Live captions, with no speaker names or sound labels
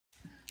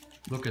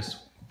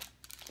Lucas,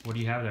 what do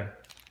you have there?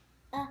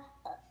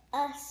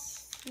 A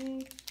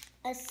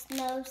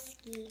snow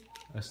ski.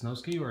 A snow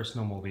ski or a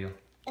snowmobile?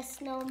 A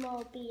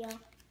snowmobile.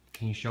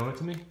 Can you show it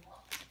to me?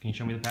 Can you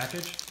show me the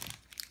package?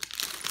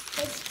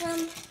 It's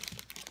from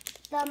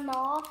the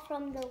mall,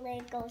 from the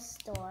Lego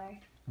store.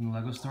 From the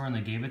Lego store, and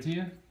they gave it to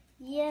you?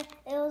 Yeah,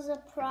 it was a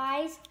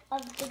prize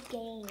of the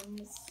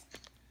games.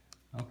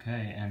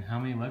 Okay, and how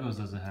many Legos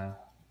does it have?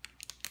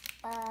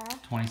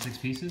 26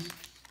 pieces?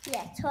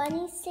 Yeah,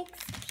 26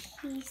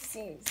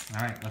 pieces.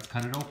 All right, let's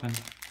cut it open.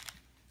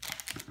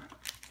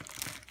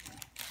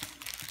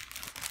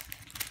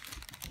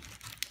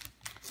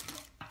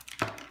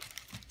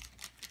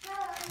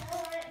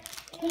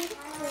 Can you get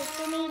the bowl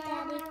for me,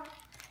 Daddy?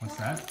 What's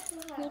that?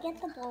 Can you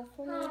get the bowl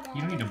for me, Daddy?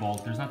 You don't need a bowl.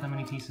 There's not that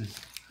many pieces.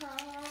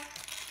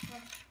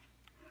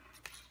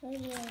 Oh,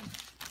 yeah.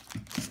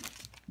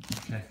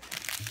 Okay.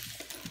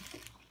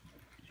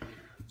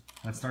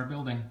 Let's start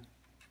building.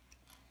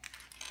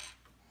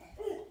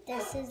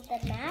 This is the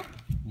map.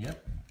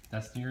 Yep,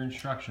 that's your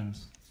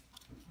instructions.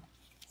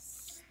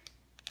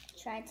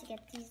 Try to get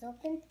these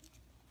open.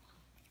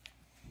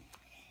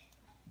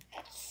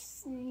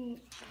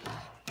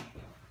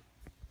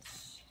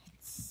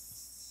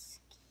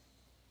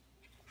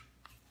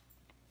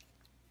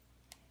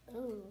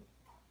 Ooh,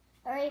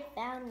 already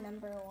found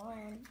number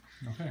 1.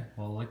 Okay,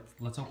 well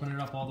let's open it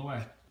up all the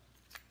way.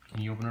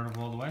 Can you open it up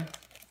all the way?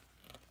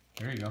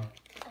 There you go.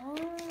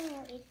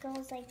 Oh, it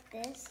goes like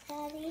this,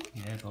 Daddy?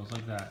 Yeah, it goes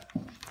like that.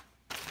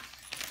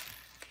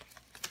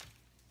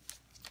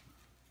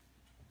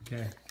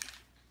 Okay,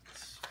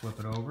 let's flip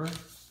it over.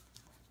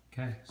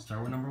 Okay,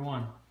 start with number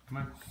 1. Come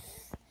on.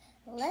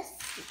 Let's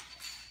see.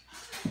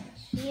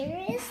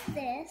 Here is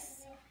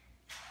this.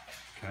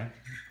 Okay,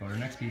 go to the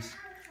next piece.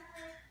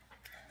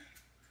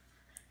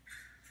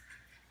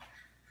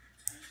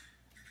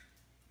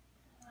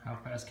 How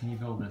fast can you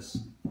build this?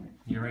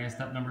 You ready on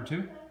step number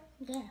 2?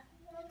 Yeah.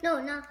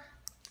 No, not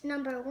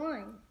number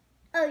 1.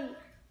 Oh,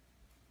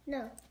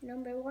 no,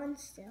 number 1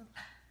 still.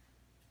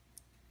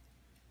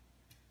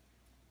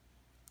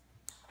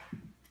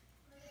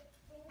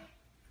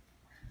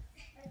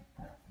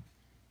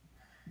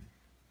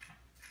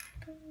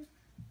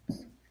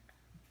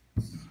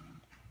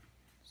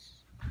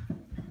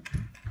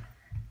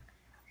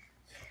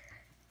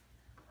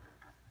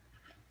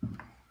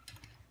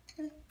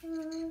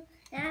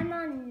 I'm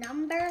on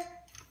number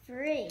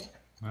 3.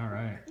 All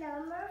right.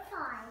 Number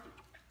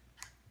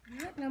 5.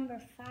 Not number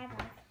 5.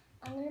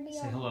 I'm gonna be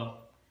Say hello.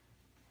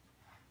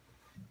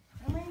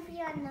 I'm gonna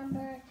be on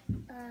number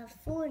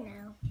 4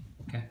 now.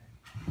 Okay.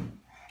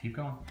 Keep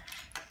going.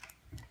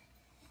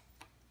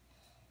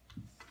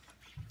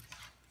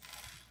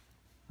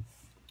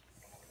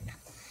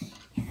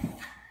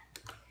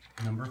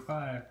 Number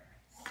 5.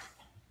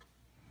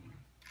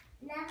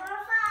 Number 5.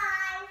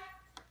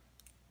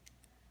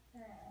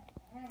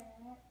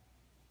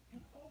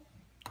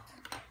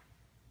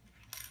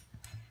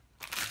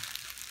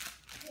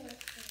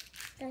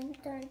 Dun,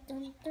 dun,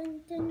 dun, dun,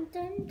 dun,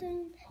 dun, dun.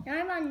 Now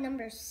I'm on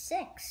number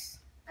 6.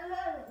 I'm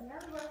on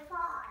number 5.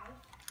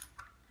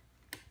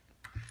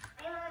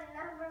 I'm on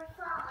number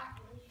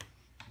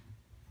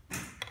 5.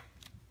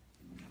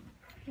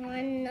 I'm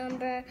on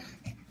number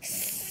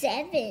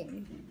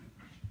 7.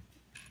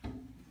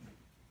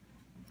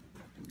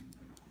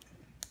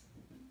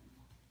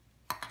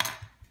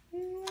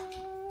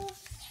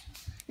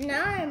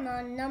 Now I'm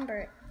on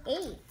number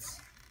 8.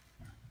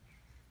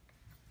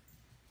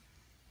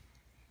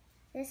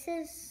 This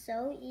is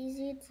so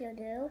easy to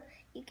do.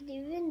 You can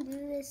even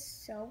do this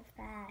so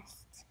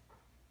fast.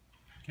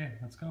 Okay,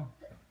 let's go.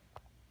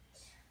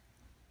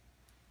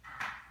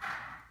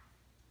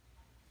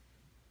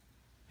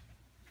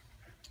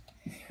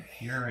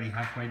 You're already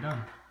halfway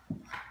done.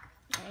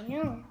 I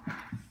know.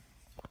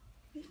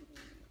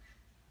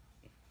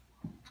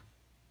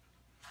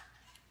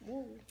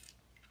 Ooh.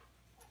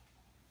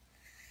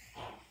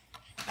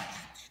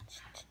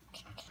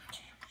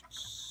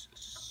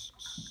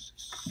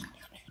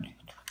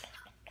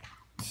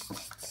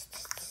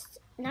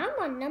 Now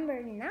I'm on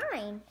number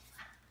 9.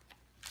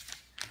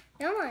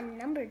 Now I'm on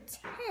number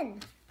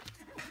 10.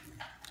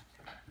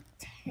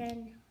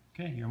 10.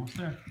 Okay, you're almost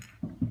there.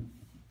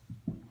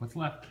 What's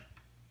left?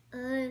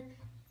 The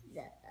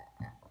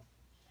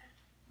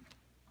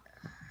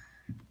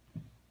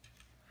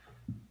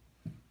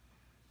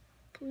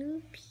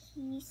blue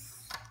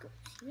piece goes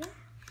here.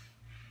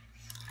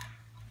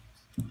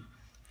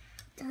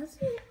 Does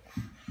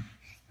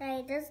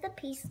it? Does the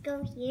piece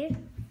go here?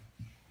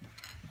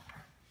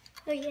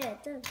 Oh yeah,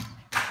 it does.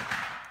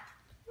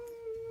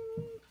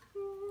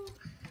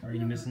 Are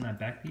you missing that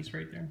back piece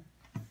right there?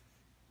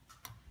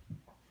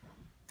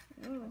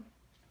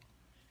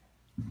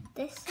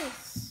 This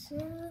is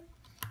so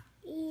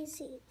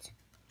easy to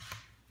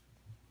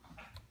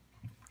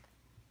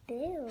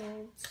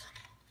build.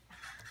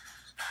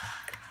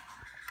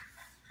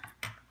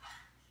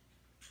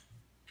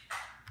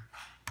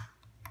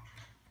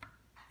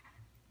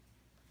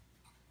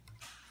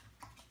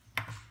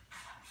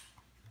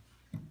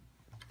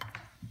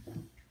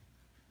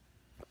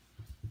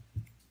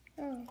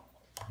 Oh,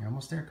 You're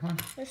almost there, come on.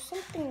 there's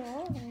something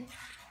wrong.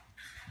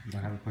 You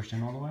don't have it pushed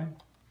in all the way?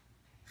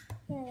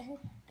 Yeah,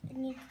 I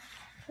need to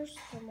push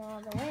them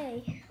all the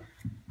way.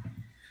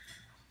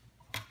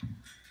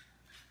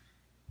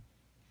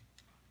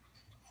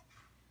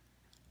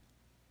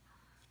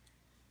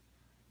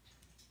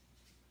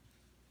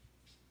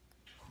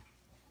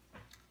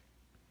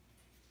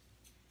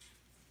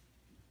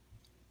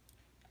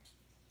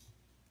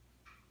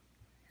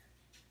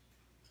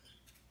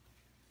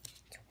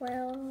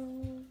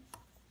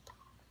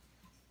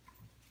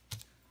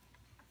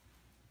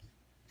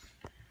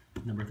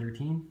 Number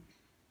 13?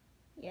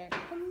 Yeah,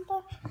 number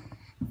 13.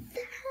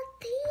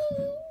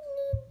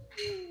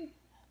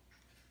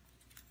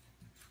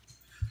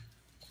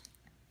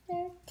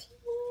 13.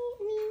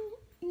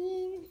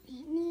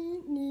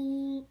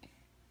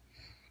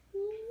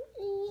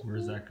 Where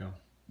does that go?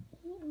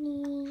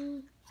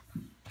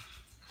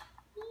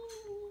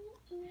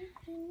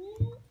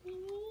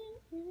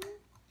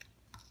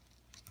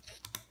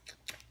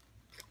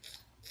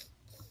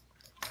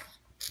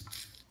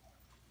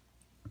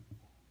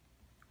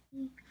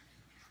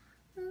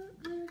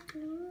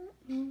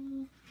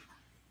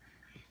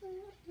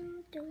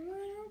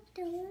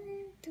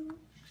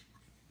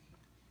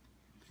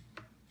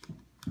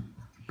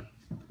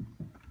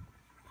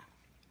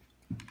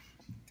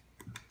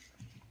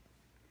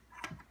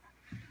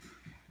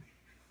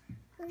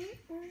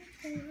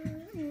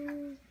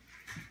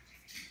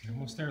 You're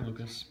almost there,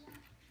 Lucas.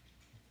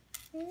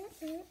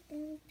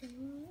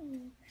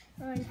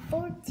 On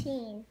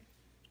 14.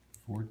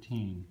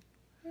 14.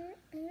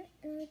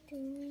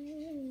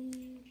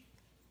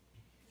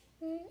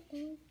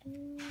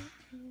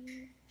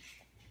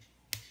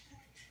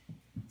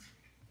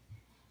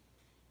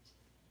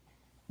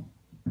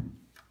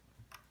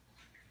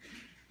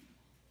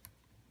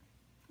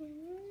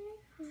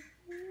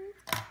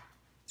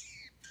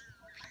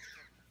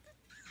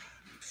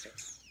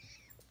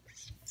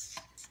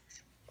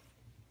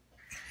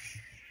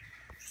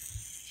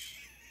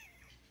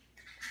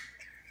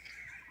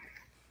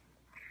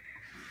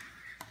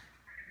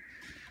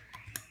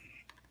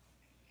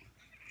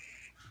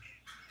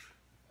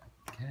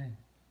 Okay.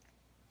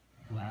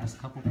 Last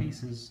couple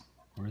pieces.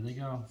 Where do they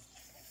go?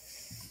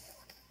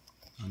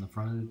 On the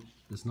front of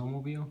the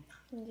snowmobile?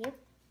 Yep.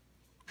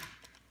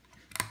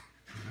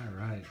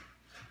 Alright.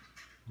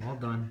 Well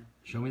done.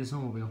 Show me the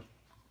snowmobile.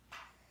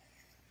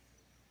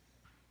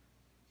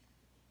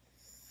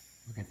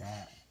 Look at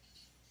that.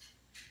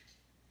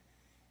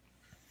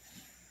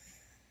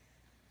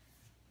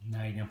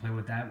 Now you're gonna play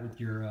with that with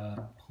your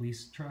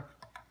police truck?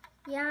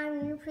 Yeah, I'm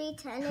gonna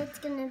pretend it's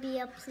gonna be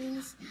a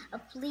police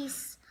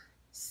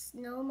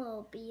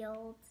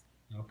snowmobile.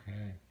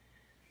 Okay.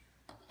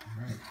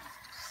 Alright.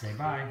 Say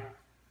bye.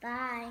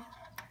 Bye.